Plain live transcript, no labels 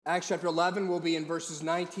Acts chapter 11 will be in verses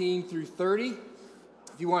 19 through 30. If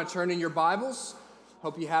you want to turn in your Bibles,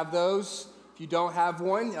 hope you have those. If you don't have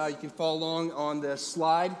one, you can follow along on the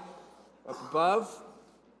slide up above.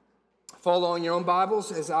 Follow along in your own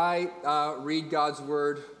Bibles as I read God's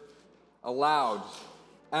word aloud.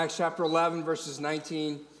 Acts chapter 11, verses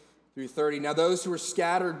 19 through 30. Now those who were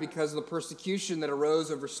scattered because of the persecution that arose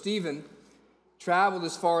over Stephen traveled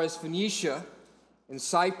as far as Phoenicia and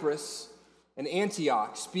Cyprus and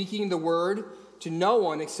Antioch, speaking the word to no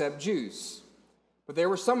one except Jews. But there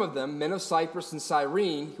were some of them, men of Cyprus and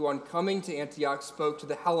Cyrene, who on coming to Antioch spoke to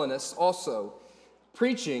the Hellenists also,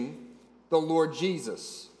 preaching the Lord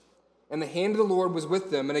Jesus. And the hand of the Lord was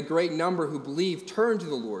with them, and a great number who believed turned to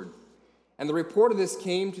the Lord. And the report of this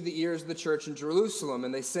came to the ears of the church in Jerusalem,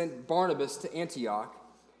 and they sent Barnabas to Antioch.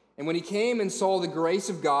 And when he came and saw the grace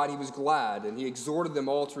of God, he was glad, and he exhorted them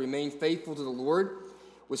all to remain faithful to the Lord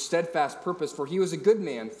with steadfast purpose, for he was a good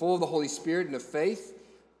man, full of the Holy Spirit and of faith,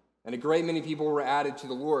 and a great many people were added to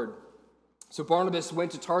the Lord. So Barnabas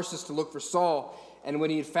went to Tarsus to look for Saul, and when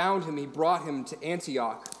he had found him, he brought him to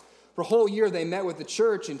Antioch. For a whole year they met with the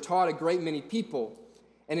church and taught a great many people.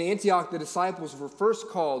 And in Antioch the disciples were first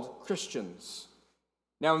called Christians.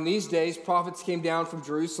 Now in these days prophets came down from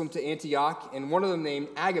Jerusalem to Antioch, and one of them named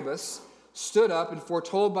Agabus stood up and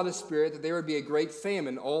foretold by the Spirit that there would be a great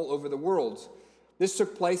famine all over the world. This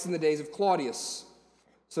took place in the days of Claudius.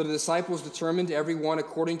 So the disciples determined, every one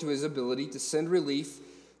according to his ability, to send relief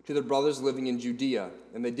to their brothers living in Judea.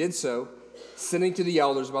 And they did so, sending to the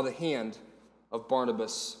elders by the hand of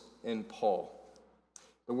Barnabas and Paul.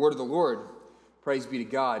 The word of the Lord. Praise be to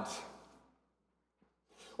God.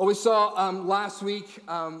 Well, we saw last week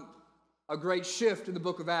a great shift in the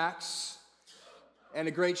book of Acts and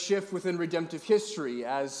a great shift within redemptive history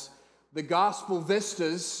as the gospel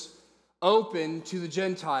vistas open to the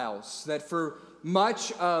Gentiles, that for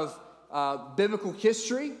much of biblical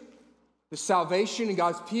history, the salvation in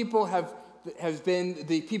God's people has been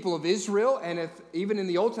the people of Israel, and even in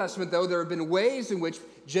the Old Testament, though, there have been ways in which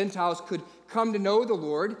Gentiles could come to know the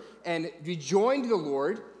Lord and be joined to the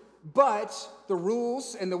Lord, but the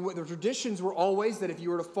rules and the traditions were always that if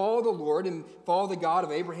you were to follow the Lord and follow the God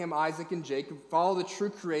of Abraham, Isaac, and Jacob, follow the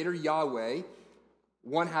true Creator, Yahweh,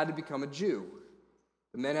 one had to become a Jew.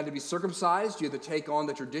 The men had to be circumcised. You had to take on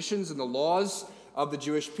the traditions and the laws of the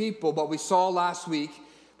Jewish people. But we saw last week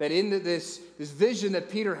that in this vision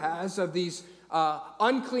that Peter has of these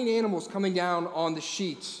unclean animals coming down on the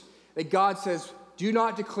sheet, that God says, do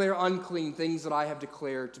not declare unclean things that I have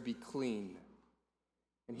declared to be clean.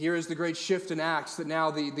 And here is the great shift in Acts, that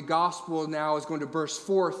now the gospel now is going to burst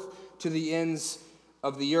forth to the ends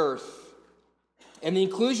of the earth. And the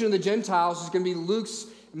inclusion of the Gentiles is going to be Luke's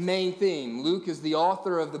main theme. Luke is the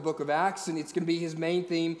author of the book of Acts, and it's going to be his main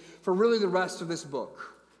theme for really the rest of this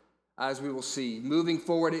book, as we will see, moving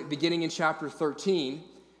forward, beginning in chapter 13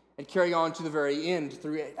 and carrying on to the very end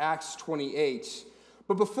through Acts 28.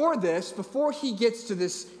 But before he gets to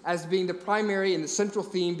this as being the primary and the central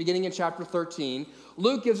theme beginning in chapter 13,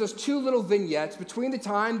 Luke gives us two little vignettes between the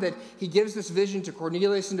time that he gives this vision to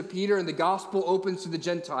Cornelius and to Peter and the gospel opens to the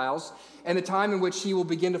Gentiles and the time in which he will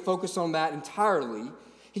begin to focus on that entirely.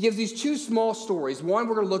 He gives these two small stories. One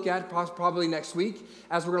we're going to look at probably next week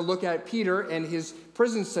as we're going to look at Peter and his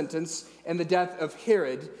prison sentence and the death of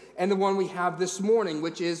Herod, and the one we have this morning,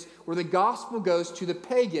 which is where the gospel goes to the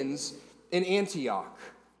pagans in Antioch.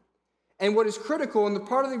 And what is critical, and the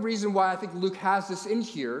part of the reason why I think Luke has this in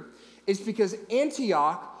here, is because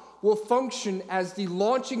Antioch will function as the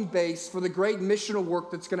launching base for the great missional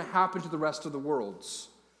work that's going to happen to the rest of the world.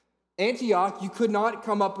 Antioch, you could not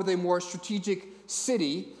come up with a more strategic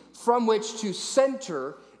city from which to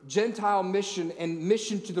center Gentile mission and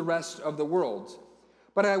mission to the rest of the world.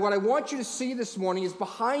 But what I want you to see this morning is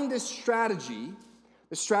behind this strategy,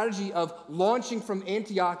 the strategy of launching from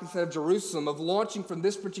Antioch instead of Jerusalem, of launching from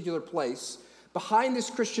this particular place, behind this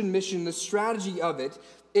Christian mission, the strategy of it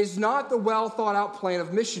is not the well thought out plan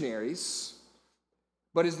of missionaries,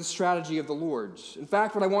 but is the strategy of the Lord. In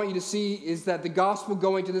fact, what I want you to see is that the gospel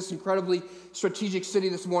going to this incredibly strategic city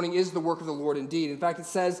this morning is the work of the Lord indeed. In fact, it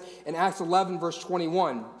says in Acts 11, verse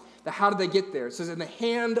 21, that how did they get there? It says, in the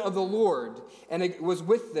hand of the Lord, and it was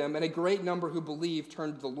with them, and a great number who believed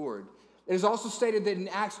turned to the Lord. It is also stated that in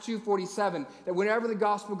Acts 2:47, that whenever the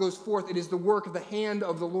gospel goes forth, it is the work of the hand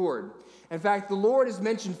of the Lord. In fact, the Lord is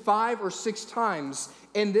mentioned 5 or 6 times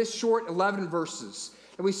in this short 11 verses.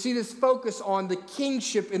 And we see this focus on the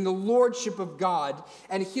kingship and the lordship of God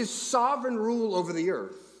and his sovereign rule over the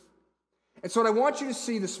earth. And so what I want you to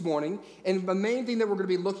see this morning, and the main thing that we're going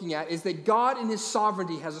to be looking at, is that God in his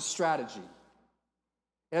sovereignty has a strategy.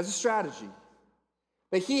 It has a strategy.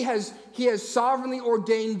 That he has sovereignly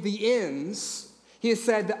ordained the ends. He has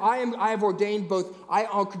said that I have ordained both,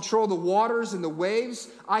 I'll control the waters and the waves.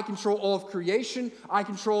 I control all of creation. I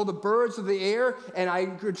control the birds of the air, and I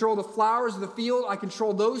control the flowers of the field. I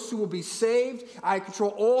control those who will be saved. I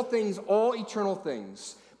control all things, all eternal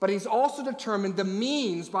things. But he's also determined the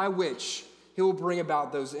means by which he will bring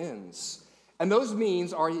about those ends. And those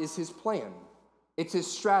means is his plan. It's his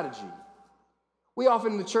strategy. We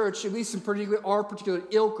often in the church, at least in our particular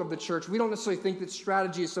ilk of the church, we don't necessarily think that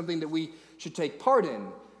strategy is something that we should take part in.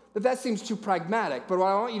 That seems too pragmatic. But what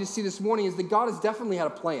I want you to see this morning is that God has definitely had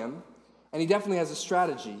a plan, and he definitely has a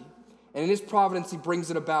strategy. And in his providence, he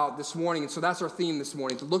brings it about this morning. And so that's our theme this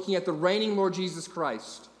morning, to looking at the reigning Lord Jesus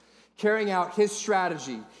Christ, carrying out his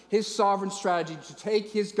strategy, his sovereign strategy to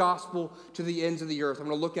take his gospel to the ends of the earth. I'm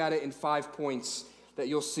going to look at it in 5 points that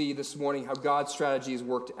you'll see this morning, how God's strategy is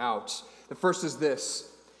worked out. The first is this,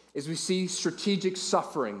 is we see strategic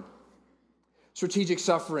suffering. Strategic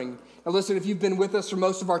suffering. Now listen, if you've been with us for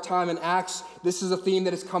most of our time in Acts, this is a theme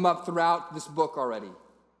that has come up throughout this book already.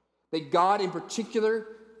 That God in particular,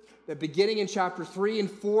 that beginning in chapter 3 and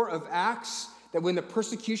 4 of Acts, that when the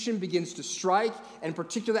persecution begins to strike, and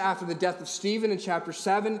particularly after the death of Stephen in chapter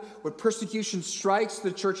 7, when persecution strikes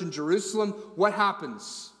the church in Jerusalem, what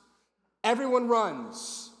happens? Everyone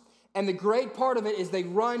runs. And the great part of it is they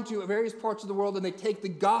run to various parts of the world and they take the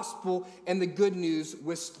gospel and the good news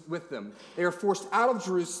with them. They are forced out of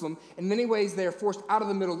Jerusalem. In many ways, they are forced out of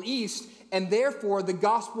the Middle East, and therefore the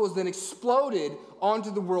gospel is then exploded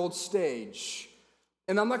onto the world stage.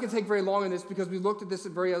 And I'm not going to take very long on this because we looked at this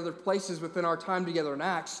at very other places within our time together in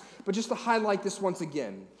Acts, but just to highlight this once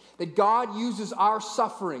again, that God uses our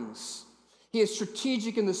sufferings. He is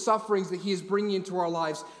strategic in the sufferings that he is bringing into our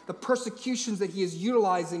lives, the persecutions that he is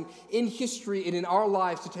utilizing in history and in our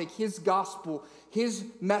lives to take his gospel, his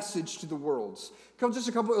message to the world. Just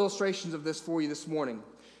a couple of illustrations of this for you this morning.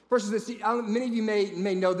 First is this, many of you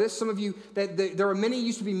may know this, some of you, that there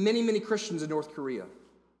used to be many Christians in North Korea.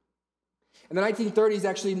 In the 1930s,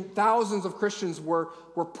 actually, thousands of Christians were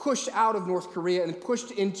pushed out of North Korea and pushed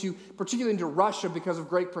particularly into Russia because of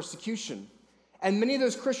great persecution. And many of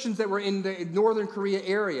those Christians that were in the northern Korea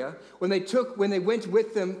area, when they went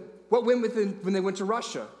with them, what went with them when they went to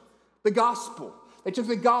Russia? The gospel. They took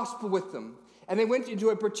the gospel with them. And they went into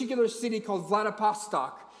a particular city called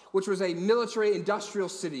Vladivostok, which was a military industrial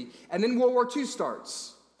city. And then World War II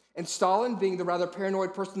starts. And Stalin, being the rather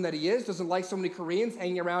paranoid person that he is, doesn't like so many Koreans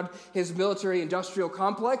hanging around his military industrial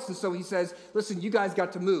complex. And so he says, listen, you guys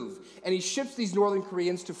got to move. And he ships these northern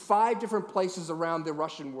Koreans to 5 different places around the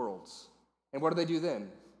Russian worlds. And what do they do then?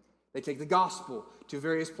 They take the gospel to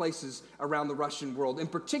various places around the Russian world, in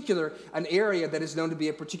particular, an area that is known to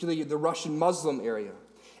be particularly the Russian Muslim area.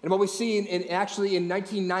 And what we see in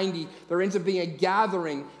 1990, there ends up being a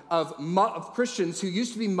gathering of Christians who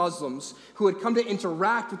used to be Muslims who had come to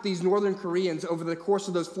interact with these northern Koreans over the course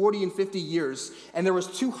of those 40 and 50 years. And there was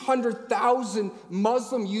 200,000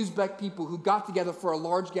 Muslim Uzbek people who got together for a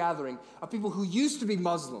large gathering of people who used to be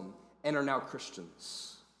Muslim and are now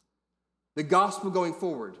Christians. The gospel going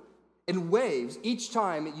forward in waves, each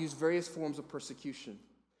time it used various forms of persecution.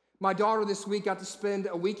 My daughter this week got to spend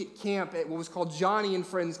a week at camp at what was called Johnny and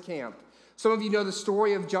Friends Camp. Some of you know the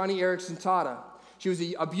story of Johnny Erickson Tata. She was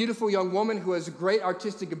a beautiful young woman who has great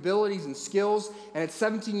artistic abilities and skills, and at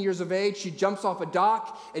 17 years of age, she jumps off a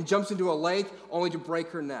dock and jumps into a lake only to break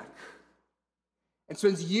her neck. And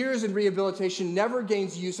spends years in rehabilitation, never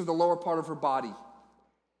gains use of the lower part of her body.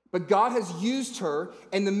 But God has used her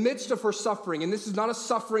in the midst of her suffering, and this is not a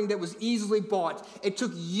suffering that was easily bought. It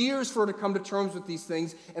took years for her to come to terms with these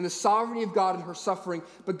things and the sovereignty of God in her suffering,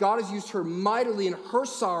 but God has used her mightily in her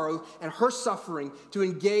sorrow and her suffering to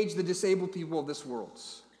engage the disabled people of this world.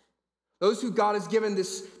 Those who God has given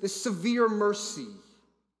this severe mercy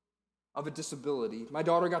of a disability. My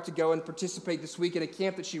daughter got to go and participate this week in a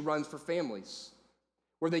camp that she runs for families,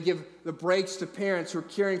 where they give the breaks to parents who are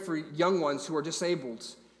caring for young ones who are disabled.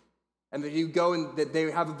 And that you go and that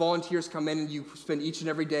they have volunteers come in and you spend each and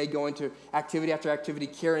every day going to activity after activity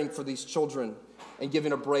caring for these children and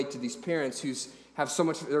giving a break to these parents who have so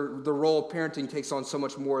much, the role of parenting takes on so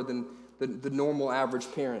much more than the normal average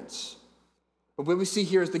parents. But what we see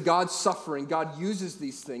here is that God's suffering, God uses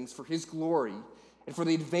these things for his glory and for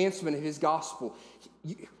the advancement of his gospel.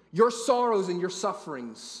 Your sorrows and your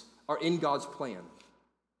sufferings are in God's plan.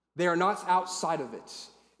 They are not outside of it.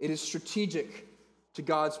 It is strategic to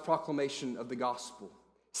God's proclamation of the gospel.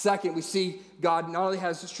 Second, we see God not only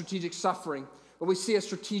has strategic suffering, but we see a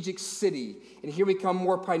strategic city. And here we come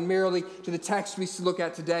more primarily to the text we look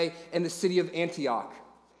at today in the city of Antioch.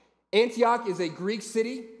 Antioch is a Greek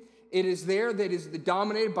city. It is there that is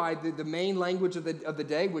dominated by the main language of the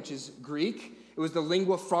day, which is Greek. It was the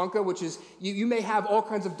lingua franca, which is, you may have all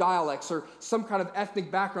kinds of dialects or some kind of ethnic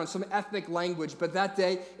background, some ethnic language, but that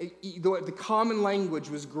day, the common language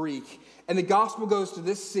was Greek. And the gospel goes to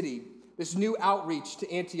this city, this new outreach to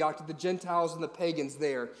Antioch, to the Gentiles and the pagans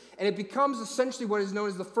there. And it becomes essentially what is known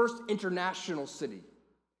as the first international city.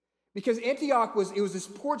 Because Antioch was this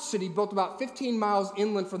port city built about 15 miles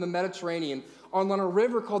inland from the Mediterranean on a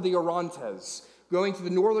river called the Orontes, going to the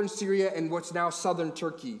northern Syria and what's now southern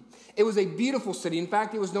Turkey. It was a beautiful city. In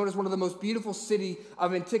fact, it was known as one of the most beautiful cities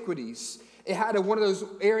of antiquities. It had one of those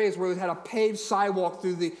areas where it had a paved sidewalk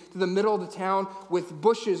through the middle of the town with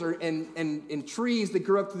bushes and trees that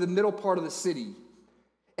grew up to the middle part of the city.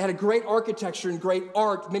 It had a great architecture and great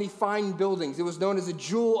art, many fine buildings. It was known as a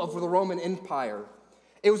jewel of the Roman Empire.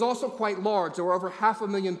 It was also quite large. There were over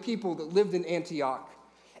 500,000 people that lived in Antioch.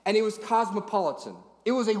 And it was cosmopolitan.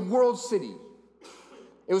 It was a world city.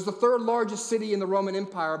 It was the third largest city in the Roman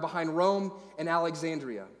Empire behind Rome and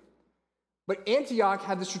Alexandria. But Antioch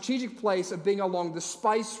had the strategic place of being along the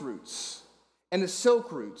spice routes and the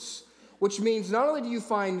silk routes, which means not only do you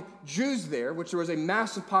find Jews there, which there was a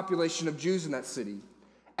massive population of Jews in that city,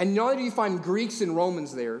 and not only do you find Greeks and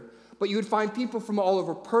Romans there, but you would find people from all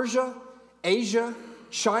over Persia, Asia,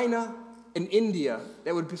 China, and India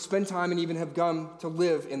that would spend time and even have come to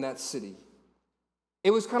live in that city.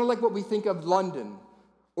 It was kind of like what we think of London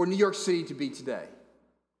or New York City to be today.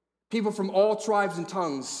 People from all tribes and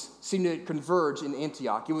tongues seemed to converge in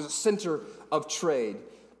Antioch. It was a center of trade,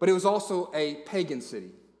 but it was also a pagan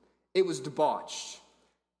city. It was debauched.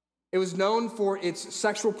 It was known for its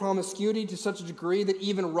sexual promiscuity to such a degree that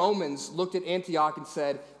even Romans looked at Antioch and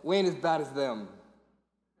said, "We ain't as bad as them."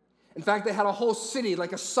 In fact, they had a whole city,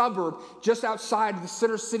 like a suburb, just outside of the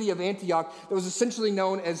center city of Antioch that was essentially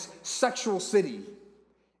known as Sexual City.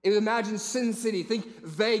 Imagine Sin City, think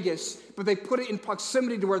Vegas, but they put it in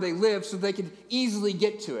proximity to where they lived so they could easily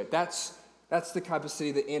get to it. That's the type of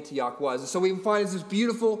city that Antioch was. And so we find it's this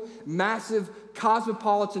beautiful, massive,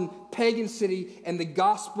 cosmopolitan, pagan city, and the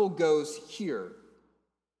gospel goes here.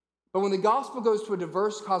 But when the gospel goes to a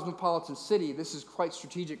diverse, cosmopolitan city, this is quite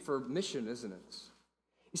strategic for mission, isn't it?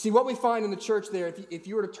 You see, what we find in the church there, if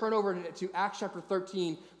you were to turn over to Acts chapter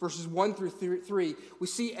 13, verses 1 through 3, we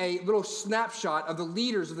see a little snapshot of the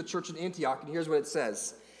leaders of the church in Antioch, and here's what it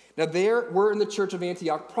says. Now there were in the church of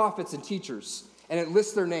Antioch prophets and teachers, and it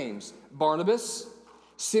lists their names: Barnabas,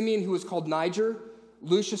 Simeon, who was called Niger,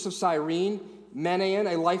 Lucius of Cyrene, Manaen,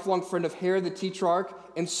 a lifelong friend of Herod the Tetrarch,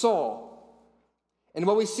 and Saul. And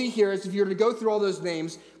what we see here is, if you were to go through all those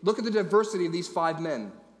names, look at the diversity of these 5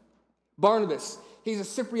 men. Barnabas, he's a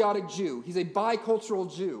Cypriotic Jew. He's a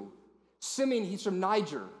bicultural Jew. Simeon, he's from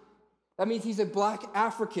Niger. That means he's a black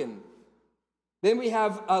African. Then we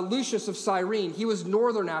have Lucius of Cyrene. He was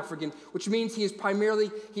Northern African, which means he is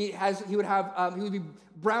primarily, he would be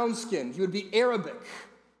brown skinned. He would be Arabic.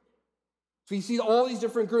 So you see all these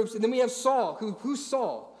different groups. And then we have Saul. Who's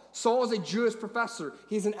Saul? Saul is a Jewish professor.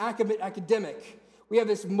 He's an academic. We have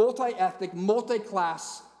this multi-ethnic,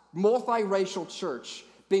 multi-class, multi-racial church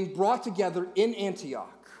being brought together in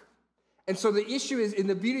Antioch. And so the issue is, and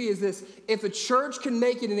the beauty is this: if the church can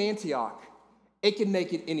make it in Antioch, it can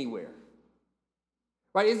make it anywhere.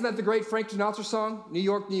 Right? Isn't that the great Frank Sinatra song, New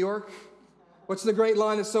York, New York? What's the great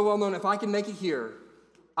line that's so well known? If I can make it here,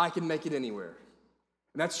 I can make it anywhere.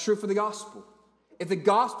 And that's true for the gospel. If the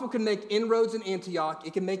gospel can make inroads in Antioch,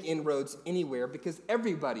 it can make inroads anywhere, because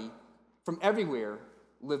everybody from everywhere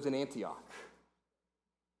lived in Antioch.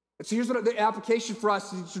 And so here's what the application for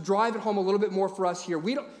us, to drive it home a little bit more for us here.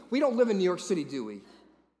 We don't live in New York City, do we?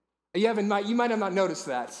 You might have not noticed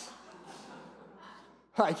that.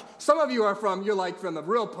 Like, some of you you're like from the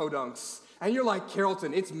real podunks, and you're like,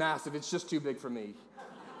 Carrollton, it's massive, it's just too big for me.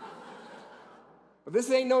 But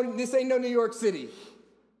this ain't no New York City.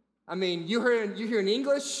 I mean, you're hearing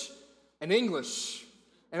English, and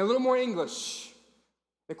a little more English.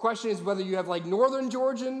 The question is whether you have like Northern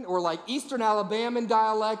Georgian or like Eastern Alabama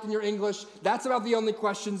dialect in your English. That's about the only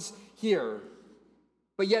questions here.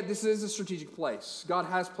 But yet, this is a strategic place. God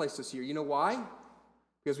has placed us here. You know why?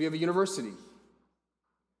 Because we have a university.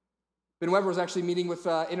 Ben Weber was actually meeting with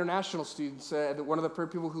international students, one of the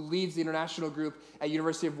people who leads the international group at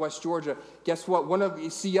University of West Georgia. Guess what? One of the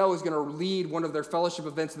CO is going to lead one of their fellowship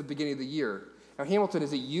events at the beginning of the year. Now, Hamilton,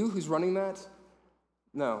 is it you who's running that?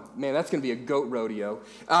 No. Man, that's going to be a goat rodeo.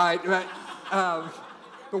 But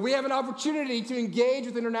we have an opportunity to engage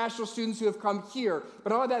with international students who have come here.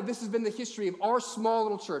 But all of that, this has been the history of our small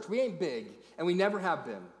little church. We ain't big, and we never have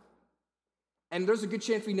been. And there's a good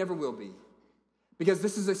chance we never will be, because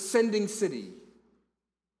this is a sending city.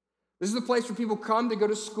 This is the place where people come to go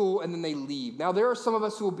to school and then they leave. Now, there are some of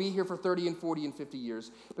us who will be here for 30 and 40 and 50 years.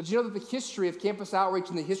 But you know that the history of Campus Outreach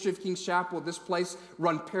and the history of King's Chapel, this place,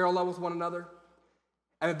 run parallel with one another?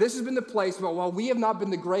 And this has been the place, while we have not been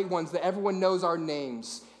the great ones, that everyone knows our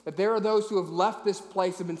names, that there are those who have left this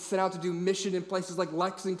place, have been sent out to do mission in places like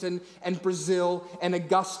Lexington and Brazil and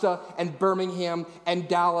Augusta and Birmingham and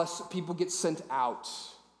Dallas. People get sent out.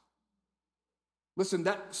 Listen,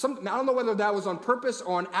 I don't know whether that was on purpose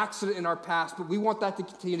or an accident in our past, but we want that to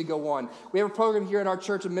continue to go on. We have a program here in our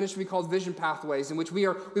church, a ministry called Vision Pathways, in which we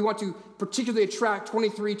want to particularly attract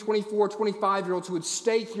 23, 24, 25-year-olds who would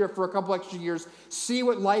stay here for a couple extra years, see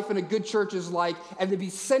what life in a good church is like, and to be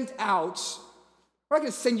sent out. We're not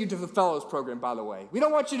going to send you to the Fellows program, by the way. We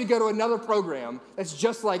don't want you to go to another program that's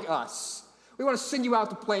just like us. We want to send you out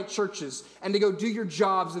to plant churches and to go do your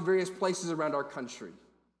jobs in various places around our country.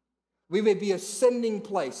 We may be a sending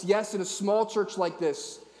place, yes, in a small church like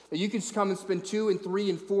this, that you can come and spend 2 and 3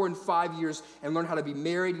 and 4 and 5 years and learn how to be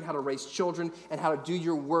married and how to raise children and how to do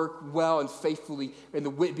your work well and faithfully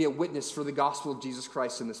and be a witness for the gospel of Jesus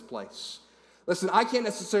Christ in this place. Listen, I can't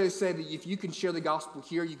necessarily say that if you can share the gospel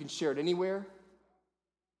here, you can share it anywhere.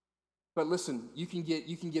 But listen, you can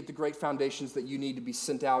get the great foundations that you need to be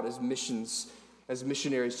sent out as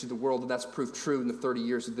missionaries to the world, and that's proved true in the 30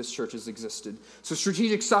 years that this church has existed. So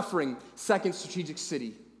strategic suffering, second, strategic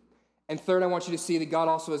city. And third, I want you to see that God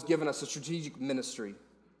also has given us a strategic ministry.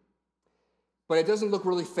 But it doesn't look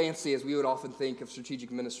really fancy as we would often think of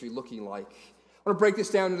strategic ministry looking like. I want to break this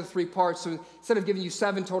down into 3 parts. So instead of giving you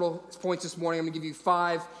 7 total points this morning, I'm going to give you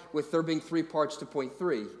 5, with there being 3 parts to point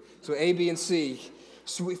 3. So A, B, and C.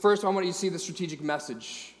 So first, I want you to see the strategic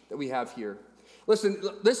message that we have here. Listen,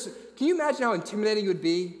 can you imagine how intimidating it would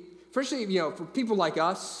be? Especially, for people like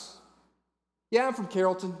us. Yeah, I'm from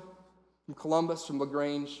Carrollton, from Columbus, from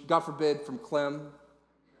LaGrange, God forbid, from Clem.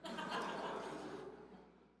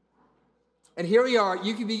 And here we are,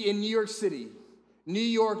 you could be in New York City, New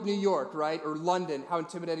York, right? Or London, how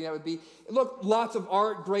intimidating that would be. Look, lots of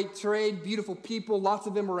art, great trade, beautiful people, lots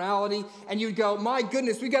of immorality. And you'd go, my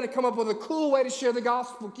goodness, we got to come up with a cool way to share the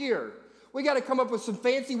gospel here. We got to come up with some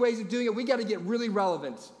fancy ways of doing it. We got to get really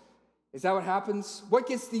relevant. Is that what happens? What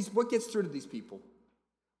gets through to these people?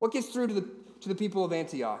 What gets through to the people of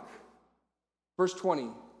Antioch? Verse 20.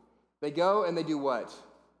 They go and they do what?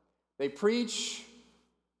 They preach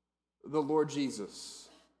the Lord Jesus.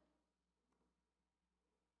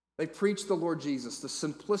 They preach the Lord Jesus, the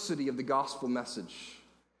simplicity of the gospel message.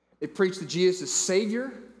 They preach that Jesus is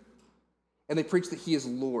Savior, and they preach that He is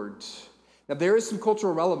Lord. Now, there is some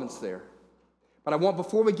cultural relevance there. But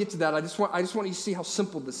before we get to that, I just want you to see how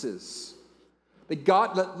simple this is.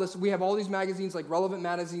 That we have all these magazines like Relevant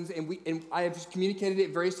magazines, and I have communicated it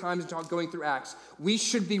various times going through Acts. We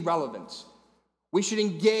should be relevant. We should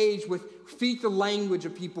engage speak the language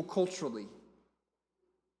of people culturally.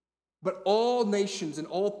 But all nations and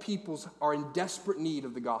all peoples are in desperate need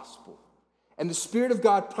of the gospel. And the Spirit of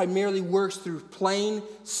God primarily works through plain,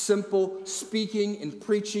 simple speaking and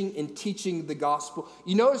preaching and teaching the gospel.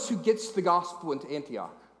 You notice who gets the gospel into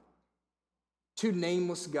Antioch? 2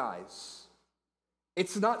 nameless guys.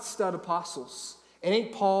 It's not stud apostles. It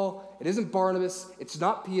ain't Paul. It isn't Barnabas. It's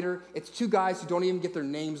not Peter. It's 2 guys who don't even get their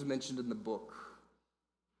names mentioned in the book.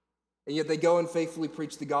 And yet they go and faithfully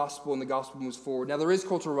preach the gospel, and the gospel moves forward. Now, there is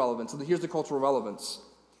cultural relevance. And here's the cultural relevance.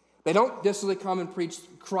 They don't necessarily come and preach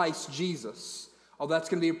Christ Jesus, although that's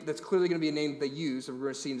clearly going to be a name that they use, and we're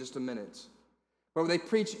going to see in just a minute. But they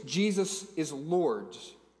preach Jesus is Lord.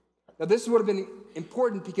 Now, this would have been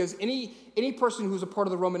important because any person who was a part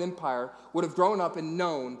of the Roman Empire would have grown up and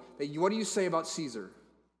known that what do you say about Caesar?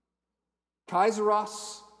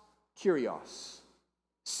 Kaiseros Kyrios.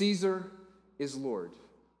 Caesar is Lord.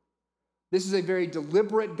 This is a very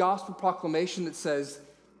deliberate gospel proclamation that says,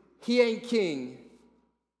 He ain't king,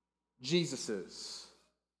 Jesus is.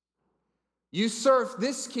 You serve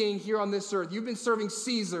this king here on this earth. You've been serving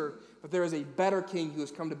Caesar, but there is a better king who has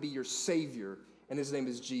come to be your Savior, and his name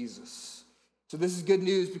is Jesus. So this is good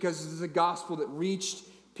news because this is a gospel that reached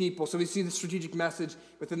people. So we see the strategic message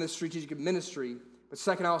within the strategic ministry. But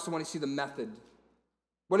second, I also want to see the method.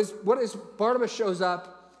 What is Barnabas shows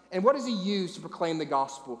up, and what does he use to proclaim the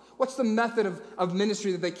gospel? What's the method of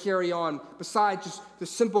ministry that they carry on besides just the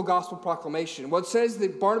simple gospel proclamation? Well, it says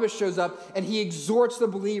that Barnabas shows up and he exhorts the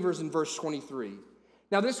believers in verse 23.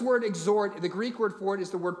 Now, this word exhort, the Greek word for it is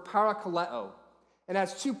the word parakaleo. And it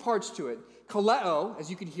has 2 parts to it. Kaleo, as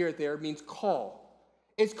you can hear it there, means call.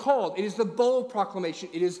 It's called. It is the bold proclamation.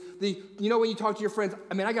 It is when you talk to your friends,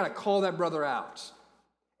 I got to call that brother out.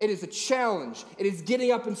 It is a challenge. It is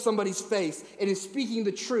getting up in somebody's face. It is speaking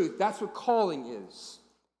the truth. That's what calling is.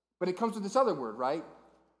 But it comes with this other word, right?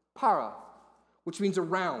 Para, which means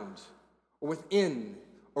around, or within,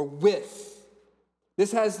 or with.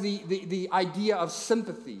 This has the idea of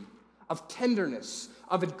sympathy, of tenderness,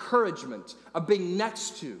 of encouragement, of being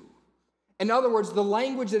next to. In other words, the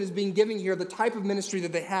language that is being given here, the type of ministry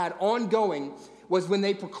that they had ongoing, was when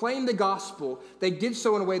they proclaimed the gospel, they did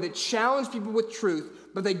so in a way that challenged people with truth,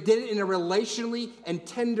 but they did it in a relationally and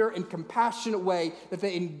tender and compassionate way that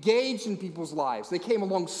they engaged in people's lives. They came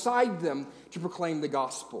alongside them to proclaim the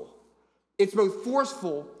gospel. It's both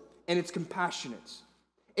forceful and it's compassionate.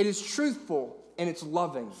 It is truthful and it's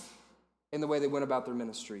loving in the way they went about their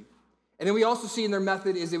ministry. And then we also see in their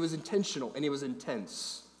method is it was intentional and it was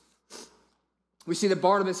intense. We see that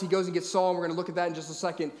Barnabas, he goes and gets Saul, and we're going to look at that in just a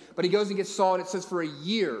second, but he goes and gets Saul, and it says for a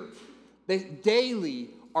year, they daily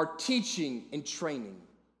are teaching and training.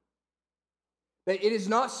 That it is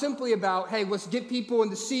not simply about, hey, let's get people in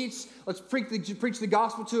the seats, let's preach the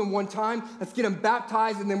gospel to them one time, let's get them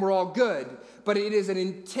baptized, and then we're all good. But it is an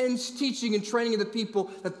intense teaching and training of the people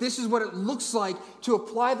that this is what it looks like to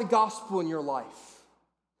apply the gospel in your life.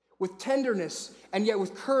 With tenderness, and yet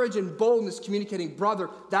with courage and boldness communicating,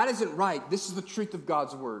 brother, that isn't right. This is the truth of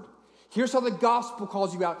God's word. Here's how the gospel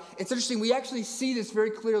calls you out. It's interesting, we actually see this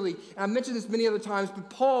very clearly, and I've mentioned this many other times,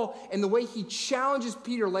 but Paul, and the way he challenges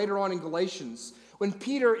Peter later on in Galatians, when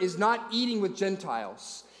Peter is not eating with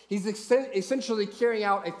Gentiles, he's essentially carrying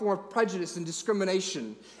out a form of prejudice and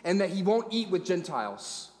discrimination, and that he won't eat with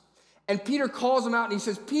Gentiles. And Peter calls him out and he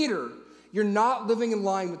says, Peter, you're not living in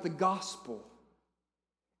line with the gospel.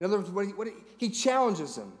 In other words, he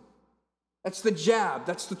challenges him. That's the jab.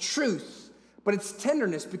 That's the truth. But it's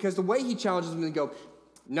tenderness because the way he challenges him to go,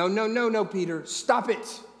 no, Peter, stop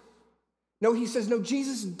it. No, he says, no,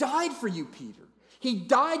 Jesus died for you, Peter. He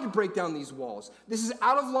died to break down these walls. This is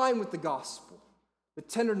out of line with the gospel. The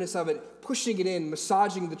tenderness of it, pushing it in,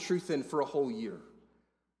 massaging the truth in for a whole year.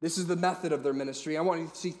 This is the method of their ministry. I want you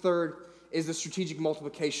to see third is the strategic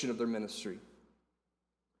multiplication of their ministry.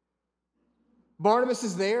 Barnabas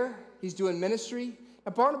is there. He's doing ministry.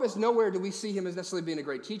 Now, Barnabas, nowhere do we see him as necessarily being a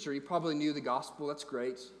great teacher. He probably knew the gospel. That's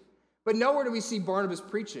great. But nowhere do we see Barnabas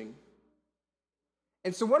preaching.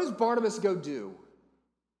 And so what does Barnabas go do?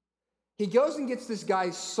 He goes and gets this guy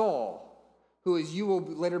Saul, who, as you will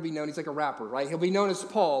later be known, he's like a rapper, right? He'll be known as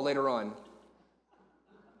Paul later on.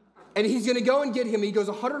 And he's going to go and get him. He goes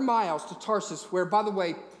 100 miles to Tarsus, where, by the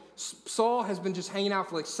way, Saul has been just hanging out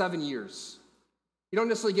for like 7 years. You don't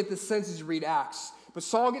necessarily get this sense as you read Acts. But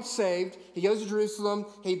Saul gets saved. He goes to Jerusalem.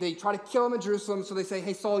 They try to kill him in Jerusalem. So they say,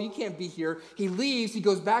 hey, Saul, you can't be here. He leaves. He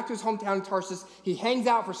goes back to his hometown in Tarsus. He hangs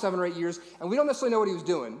out for 7 or 8 years. And we don't necessarily know what he was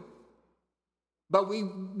doing. But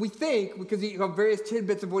we think, because he have various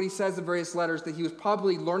tidbits of what he says in various letters, that he was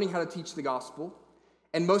probably learning how to teach the gospel.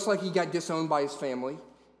 And most likely he got disowned by his family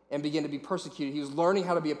and began to be persecuted. He was learning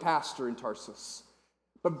how to be a pastor in Tarsus.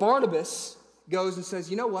 But Barnabas goes and says,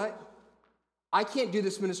 you know what? I can't do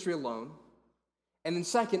this ministry alone. And then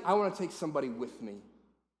second, I want to take somebody with me.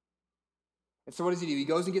 And so what does he do? He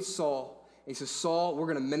goes and gets Saul, and he says, Saul, we're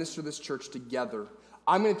going to minister this church together.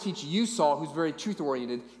 I'm going to teach you, Saul, who's very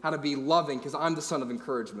truth-oriented, how to be loving, because I'm the son of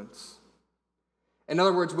encouragement. In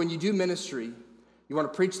other words, when you do ministry, you want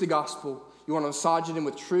to preach the gospel, you want to massage it in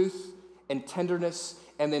with truth and tenderness,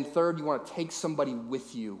 and then third, you want to take somebody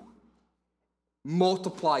with you.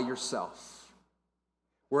 Multiply yourself.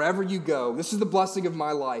 Wherever you go, this is the blessing of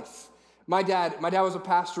my life. My dad was a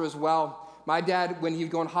pastor as well. My dad, when he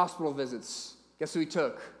would go on hospital visits, guess who he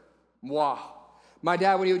took? Moi. My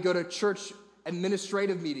dad, when he would go to church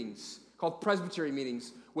administrative meetings, called presbytery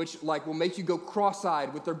meetings, which will make you go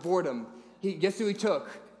cross-eyed with their boredom, guess who he took?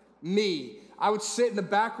 Me. I would sit in the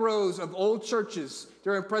back rows of old churches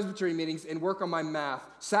during presbytery meetings and work on my math.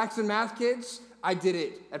 Saxon math kids, I did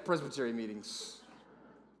it at presbytery meetings.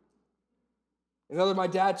 In other words, my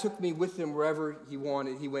dad took me with him wherever he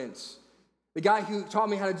went. The guy who taught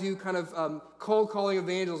me how to do kind of cold calling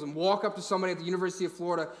evangelism, walk up to somebody at the University of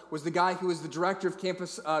Florida, was the guy who was the director of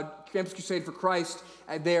Campus Crusade for Christ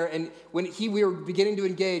there. And when we were beginning to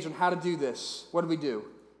engage on how to do this, what did we do?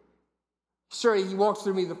 Sure, he walked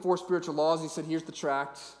through me the 4 spiritual laws. He said, here's the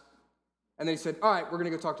tract. And then he said, all right, we're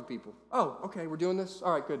going to go talk to people. Oh, okay, we're doing this?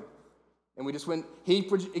 All right, good. And we just went, he'd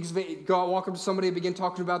go out, walk up to somebody, begin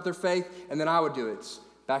talking about their faith, and then I would do it.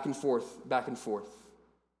 Back and forth, back and forth.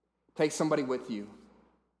 Take somebody with you.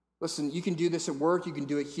 Listen, you can do this at work. You can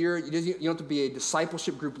do it here. You don't have to be a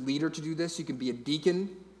discipleship group leader to do this. You can be a deacon.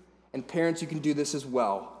 And parents, you can do this as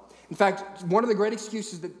well. In fact, one of the great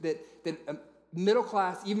excuses that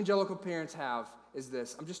middle-class evangelical parents have is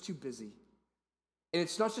this: I'm just too busy. And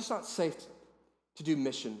it's not safe. to do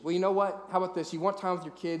mission. Well, you know what? How about this? You want time with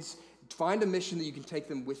your kids? Find a mission that you can take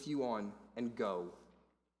them with you on and go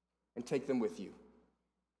and take them with you.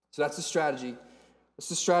 So that's the strategy. That's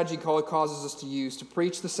the strategy God causes us to use to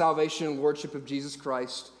preach the salvation and lordship of Jesus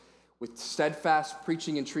Christ with steadfast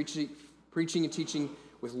preaching and teaching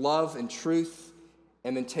with love and truth,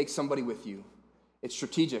 and then take somebody with you. It's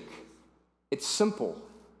strategic. It's simple.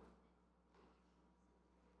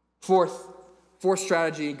 Fourth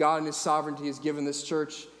strategy God in his sovereignty has given this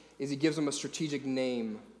church is he gives them a strategic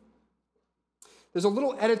name. There's a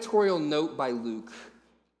little editorial note by Luke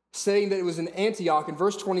saying that it was in Antioch, in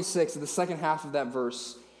verse 26 of the second half of that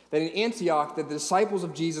verse, that in Antioch that the disciples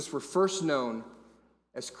of Jesus were first known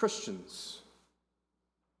as Christians.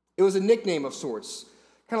 It was a nickname of sorts.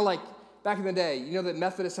 Kind of like back in the day, you know that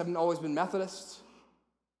Methodists haven't always been Methodists?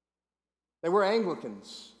 They were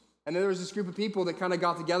Anglicans. And then there was this group of people that kind of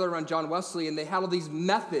got together around John Wesley, and they had all these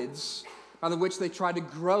methods by which they tried to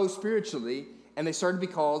grow spiritually, and they started to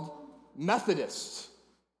be called Methodists.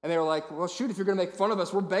 And they were like, well, shoot, if you're going to make fun of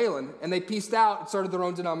us, we're bailing. And they pieced out and started their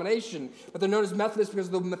own denomination. But they're known as Methodists because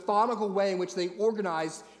of the methodical way in which they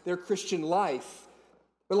organized their Christian life.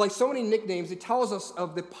 But like so many nicknames, it tells us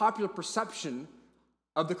of the popular perception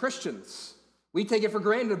of the Christians. We take it for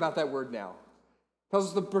granted about that word now. It tells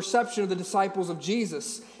us the perception of the disciples of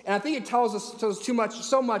Jesus. And I think it tells us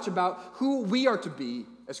so much about who we are to be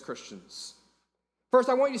as Christians. First,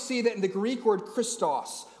 I want you to see that in the Greek word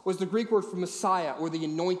Christos was the Greek word for Messiah, or the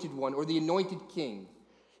anointed one, or the anointed king.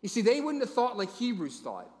 You see, they wouldn't have thought like Hebrews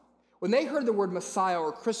thought. When they heard the word Messiah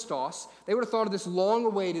or Christos, they would have thought of this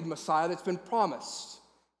long-awaited Messiah that's been promised.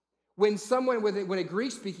 When a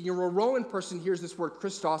Greek-speaking or a Roman person hears this word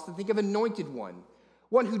Christos, they think of anointed one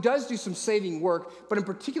who does do some saving work, but in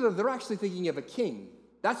particular, they're actually thinking of a king.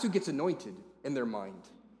 That's who gets anointed in their mind.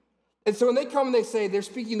 And so when they come and they say they're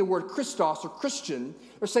speaking the word Christos or Christian,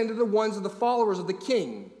 they're saying they're the ones of the followers of the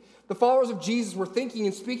king. The followers of Jesus were thinking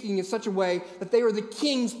and speaking in such a way that they were the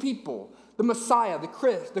king's people, the Messiah,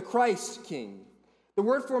 the Christ king. The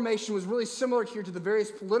word formation was really similar here to the various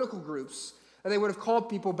political groups that they would have called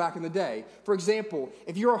people back in the day. For example,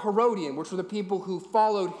 if you're a Herodian, which were the people who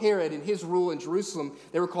followed Herod in his rule in Jerusalem,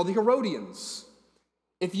 they were called the Herodians.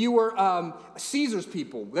 If you were Caesar's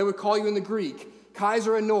people, they would call you in the Greek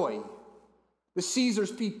Kaiser Anoi, the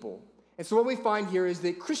Caesar's people. And so what we find here is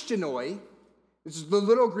that Christianoi, this is the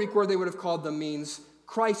little Greek word they would have called them, means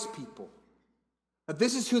Christ people. Now,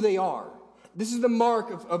 this is who they are. This is the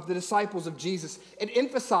mark of the disciples of Jesus. It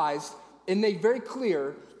emphasized and made very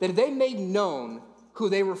clear that they made known who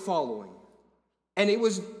they were following. And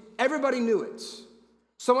everybody knew it.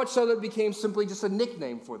 So much so that it became simply just a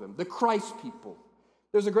nickname for them, the Christ people.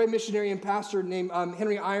 There's a great missionary and pastor named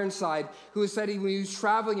Henry Ironside who said when he was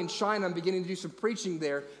traveling in China and beginning to do some preaching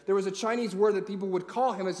there was a Chinese word that people would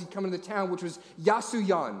call him as he'd come into the town, which was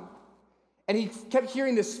Yasuyan. And he kept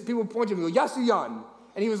hearing this, people point to him and go, Yasuyan.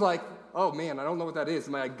 And he was like, oh man, I don't know what that is.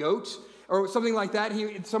 Am I a goat? Or something like that.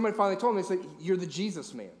 Somebody finally told him, they said, you're the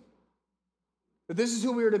Jesus man. But this is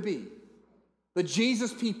who we are to be. The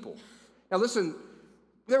Jesus people. Now listen,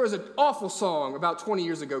 there was an awful song about 20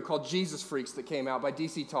 years ago called Jesus Freaks that came out by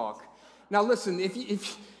DC Talk. Now listen,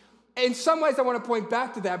 if in some ways I want to point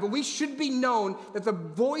back to that, but we should be known that the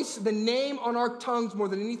voice, the name on our tongues more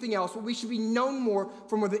than anything else, what we should be known more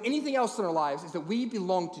than anything else in our lives is that we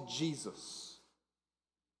belong to Jesus.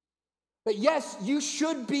 That yes, you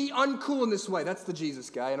should be uncool in this way. That's the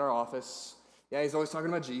Jesus guy in our office. Yeah, he's always talking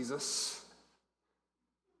about Jesus.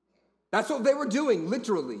 That's what they were doing,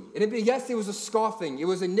 literally. And yes, it was a scoffing. It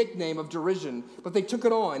was a nickname of derision. But they took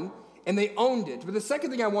it on, and they owned it. But the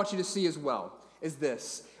second thing I want you to see as well is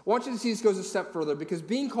this. I want you to see this goes a step further, because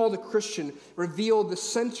being called a Christian revealed the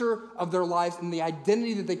center of their lives and the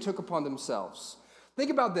identity that they took upon themselves.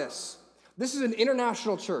 Think about this. This is an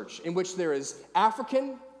international church in which there is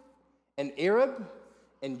African and Arab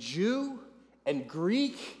and Jew and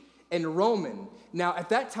Greek and Roman. Now, at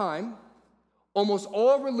that time, almost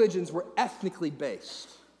all religions were ethnically based.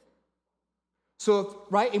 So,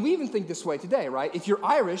 right, and we even think this way today, right? If you're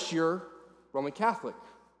Irish, you're Roman Catholic.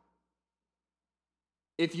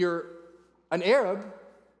 If you're an Arab,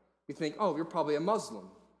 we think, oh, you're probably a Muslim.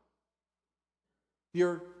 If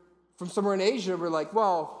you're from somewhere in Asia, we're like,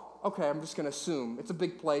 well, okay, I'm just going to assume. It's a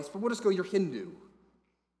big place, but we'll just go, you're Hindu.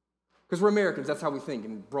 Because we're Americans, that's how we think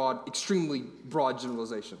in extremely broad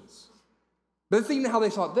generalizations. But think how they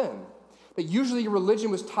saw it then. That usually your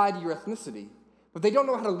religion was tied to your ethnicity, but they don't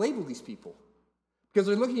know how to label these people. Because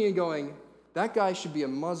they're looking and going, that guy should be a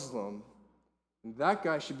Muslim, and that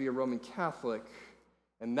guy should be a Roman Catholic,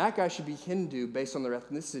 and that guy should be Hindu based on their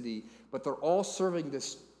ethnicity, but they're all serving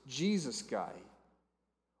this Jesus guy.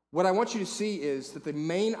 what I want you to see is that the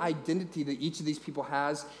main identity that each of these people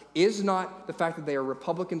has is not the fact that they are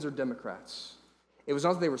Republicans or Democrats. It was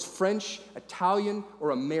not that they were French, Italian,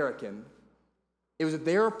 or American. It was that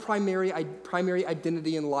their primary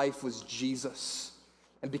identity in life was Jesus.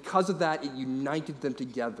 And because of that, it united them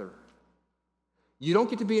together. You don't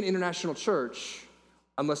get to be an international church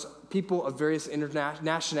unless people of various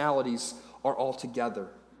nationalities are all together.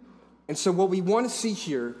 And so what we want to see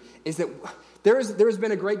here is that there has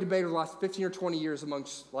been a great debate over the last 15 or 20 years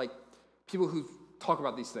amongst people who talk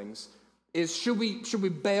about these things, is should we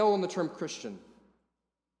bail on the term Christian?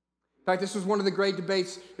 In fact, this was one of the great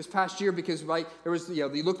debates this past year because there was,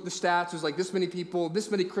 you look at the stats, it was like this many people, this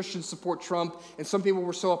many Christians support Trump, and some people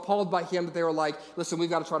were so appalled by him that they were like, listen, we've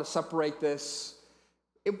got to try to separate this.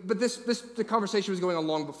 But the conversation was going on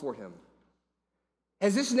long before him.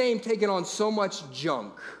 Has this name taken on so much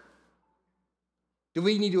junk? Do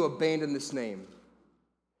we need to abandon this name?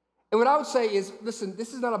 And what I would say is, listen,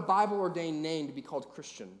 this is not a Bible-ordained name to be called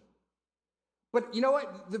Christian. But you know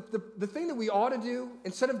what? The thing that we ought to do,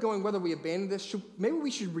 instead of going whether we abandon this, maybe we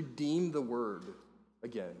should redeem the word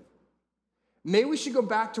again. Maybe we should go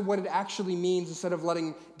back to what it actually means instead of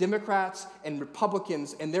letting Democrats and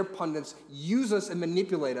Republicans and their pundits use us and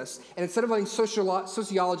manipulate us, and instead of letting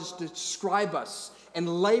sociologists describe us and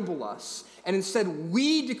label us, and instead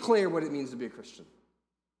we declare what it means to be a Christian.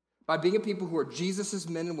 By being a people who are Jesus'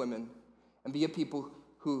 men and women, and be a people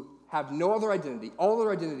who have no other identity. All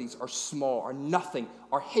other identities are small, are nothing,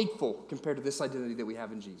 are hateful compared to this identity that we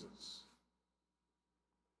have in Jesus.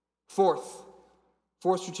 Fourth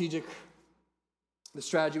strategic, the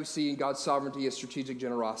strategy we see in God's sovereignty is strategic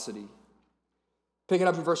generosity. Picking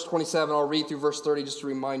up in verse 27, I'll read through verse 30 just to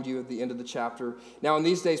remind you of the end of the chapter. Now in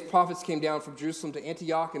these days, prophets came down from Jerusalem to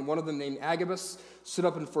Antioch, and one of them named Agabus stood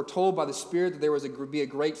up and foretold by the Spirit that there was be a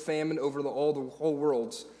great famine over the whole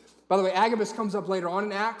world. By the way, Agabus comes up later on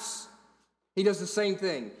in Acts. He does the same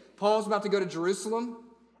thing. Paul's about to go to Jerusalem.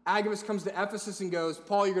 Agabus comes to Ephesus and goes,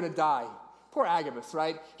 Paul, you're going to die. Poor Agabus,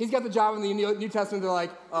 right? He's got the job in the New Testament. They're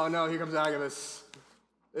like, oh no, here comes Agabus.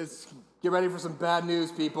 Get ready for some bad news,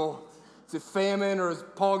 people. Is it famine, or is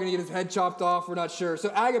Paul going to get his head chopped off? We're not sure. So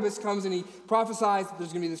Agabus comes and he prophesies that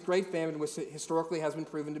there's going to be this great famine, which historically has been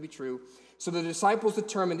proven to be true. So the disciples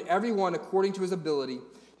determined, everyone according to his ability,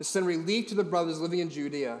 to send relief to the brothers living in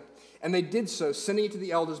Judea. And they did so, sending it to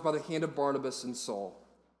the elders by the hand of Barnabas and Saul.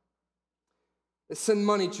 They send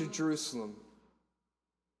money to Jerusalem.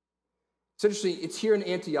 It's interesting, it's here in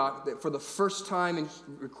Antioch that for the first time in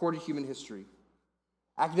recorded human history,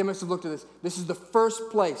 academics have looked at this. This is the first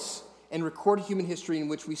place in recorded human history in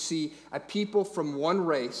which we see a people from one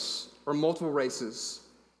race or multiple races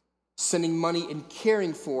sending money and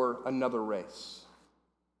caring for another race,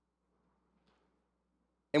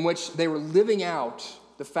 in which they were living out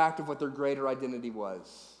the fact of what their greater identity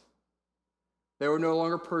was. They were no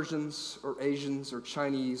longer Persians or Asians or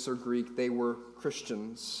Chinese or Greek. They were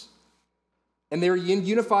Christians. And they were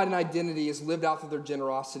unified in identity as lived out through their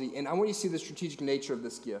generosity. And I want you to see the strategic nature of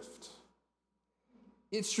this gift.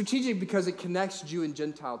 It's strategic because it connects Jew and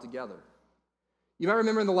Gentile together. You might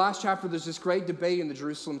remember in the last chapter, there's this great debate in the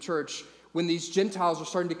Jerusalem church when these Gentiles are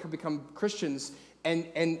starting to become Christians, and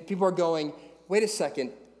people are going, wait a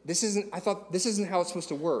second, I thought this isn't how it's supposed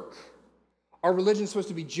to work. Our religion's supposed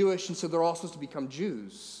to be Jewish, and so they're all supposed to become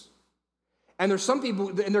Jews. And there's some people,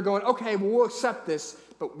 and they're going, okay, well, we'll accept this,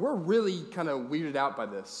 but we're really kind of weirded out by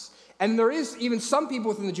this. And there is even some people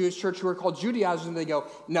within the Jewish church who are called Judaizers, and they go,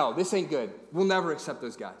 no, this ain't good. We'll never accept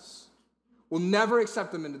those guys. We'll never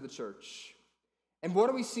accept them into the church. And what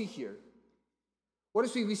do we see here? What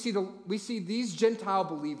do we see? We see these Gentile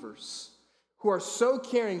believers who are so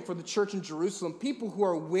caring for the church in Jerusalem, people who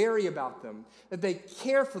are wary about them, that they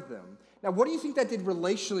care for them. Now, what do you think that did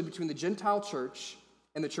relationally between the Gentile church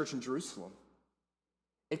and the church in Jerusalem?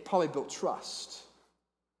 It probably built trust.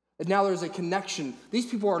 And now there's a connection. These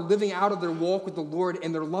people are living out of their walk with the Lord,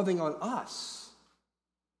 and they're loving on us.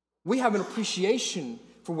 We have an appreciation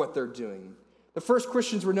for what they're doing. The first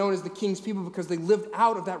Christians were known as the king's people because they lived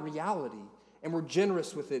out of that reality and were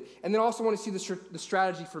generous with it. And then also want to see the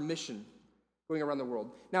strategy for mission going around the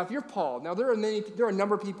world. Now, if you're Paul, now there are a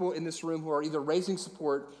number of people in this room who are either raising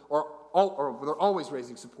support or they're always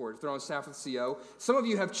raising support if they're on staff with CO. Some of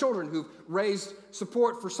you have children who've raised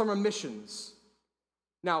support for summer missions.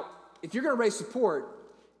 Now, if you're going to raise support,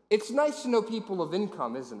 it's nice to know people of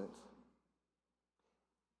income, isn't it?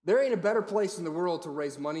 There ain't a better place in the world to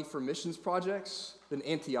raise money for missions projects than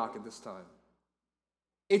Antioch at this time.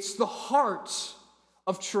 It's the heart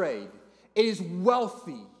of trade. It is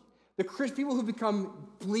wealthy. The people who become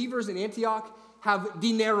believers in Antioch have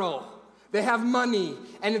dinero. They have money.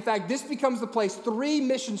 And in fact, this becomes the place, 3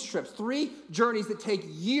 mission trips, 3 journeys that take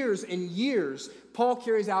years and years. Paul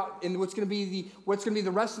carries out in what's going to be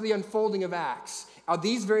the rest of the unfolding of Acts. Out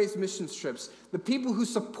these various mission trips, the people who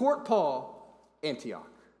support Paul, Antioch.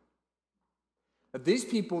 Of these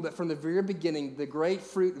people that from the very beginning, the great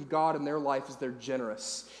fruit of God in their life is they're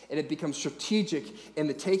generous. And it becomes strategic in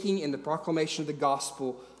the taking and the proclamation of the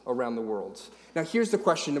gospel around the world. Now here's the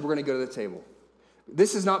question that we're going to go to the table.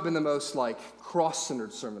 This has not been the most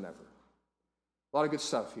cross-centered sermon ever. A lot of good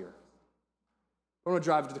stuff here. I want to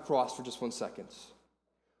drive to the cross for just 1 second.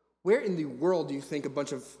 Where in the world do you think a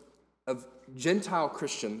bunch of Gentile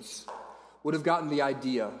Christians would have gotten the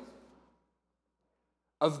idea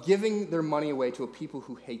of giving their money away to a people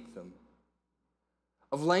who hate them,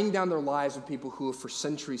 of laying down their lives with people who for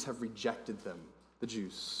centuries have rejected them, the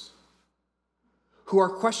Jews, who are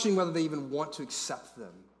questioning whether they even want to accept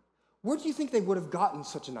them? Where do you think they would have gotten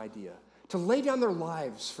such an idea, to lay down their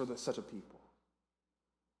lives for such a people?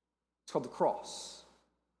 It's called the cross,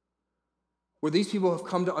 where these people have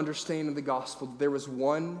come to understand in the gospel that there was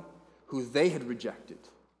one who they had rejected,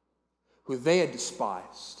 who they had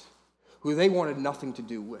despised, who they wanted nothing to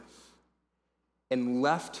do with, and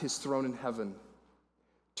left his throne in heaven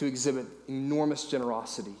to exhibit enormous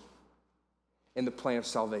generosity in the plan of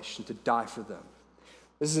salvation, to die for them.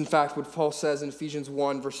 This is in fact what Paul says in Ephesians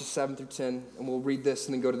 1, verses 7 through 10, and we'll read this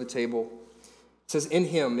and then go to the table. It says, "In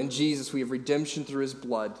him, in Jesus, we have redemption through his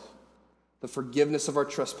blood, the forgiveness of our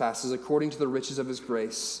trespasses, according to the riches of his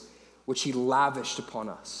grace, which he lavished upon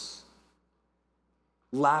us."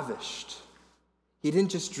 Lavished. He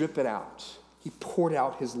didn't just drip it out. He poured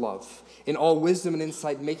out his love in all wisdom and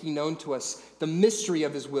insight, making known to us the mystery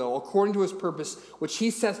of his will, according to his purpose, which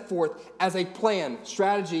he set forth as a plan,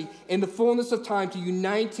 strategy, in the fullness of time to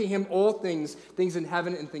unite to him all things, things in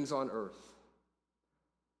heaven and things on earth.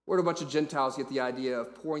 Where do a bunch of Gentiles get the idea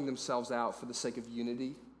of pouring themselves out for the sake of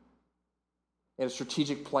unity and a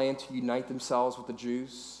strategic plan to unite themselves with the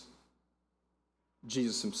Jews?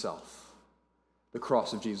 Jesus himself. The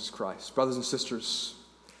cross of Jesus Christ. Brothers and sisters,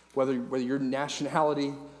 whether your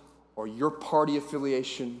nationality or your party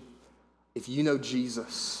affiliation, if you know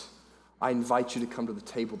Jesus, I invite you to come to the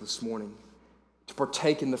table this morning to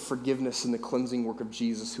partake in the forgiveness and the cleansing work of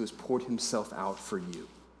Jesus who has poured himself out for you.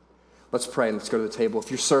 Let's pray and let's go to the table.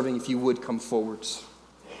 If you're serving, if you would, come forwards.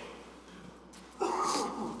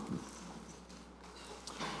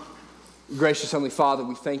 Gracious Heavenly Father,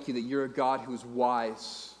 we thank you that you're a God who is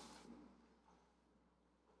wise.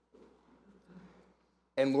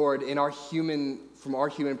 And Lord, from our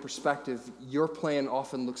human perspective, your plan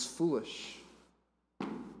often looks foolish.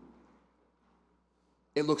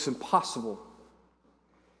 It looks impossible.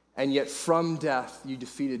 And yet from death, you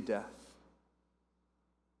defeated death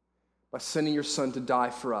by sending your Son to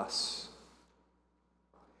die for us.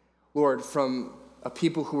 Lord, from a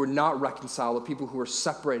people who were not reconciled, a people who were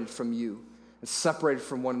separated from you and separated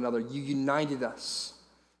from one another, you united us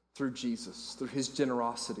through Jesus, through his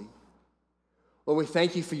generosity. Lord, we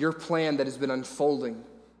thank you for your plan that has been unfolding,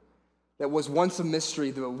 that was once a mystery,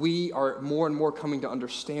 that we are more and more coming to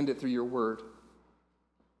understand it through your word.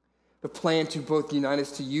 The plan to both unite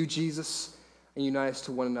us to you, Jesus, and unite us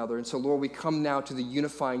to one another. And so, Lord, we come now to the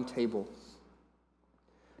unifying table,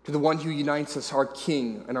 to the one who unites us, our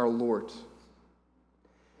King and our Lord.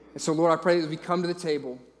 And so, Lord, I pray that as we come to the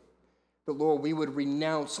table, that, Lord, we would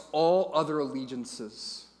renounce all other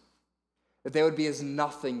allegiances, that they would be as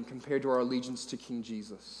nothing compared to our allegiance to King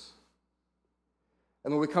Jesus.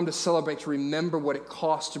 And when we come to celebrate, to remember what it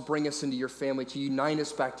cost to bring us into your family, to unite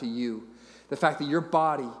us back to you, the fact that your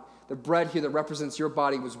body, the bread here that represents your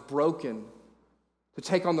body, was broken to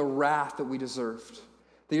take on the wrath that we deserved,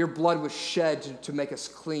 that your blood was shed to make us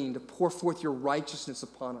clean, to pour forth your righteousness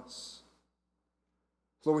upon us.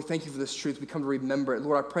 Lord, we thank you for this truth. We come to remember it.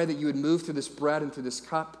 Lord, I pray that you would move through this bread and through this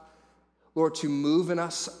cup, Lord, to move in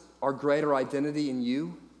us our greater identity in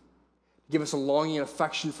you, give us a longing and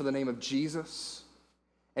affection for the name of Jesus,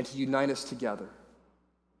 and to unite us together.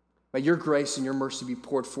 May your grace and your mercy be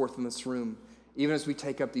poured forth in this room, even as we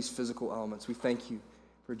take up these physical elements. We thank you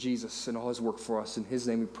for Jesus and all his work for us. In his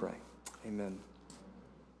name we pray. Amen.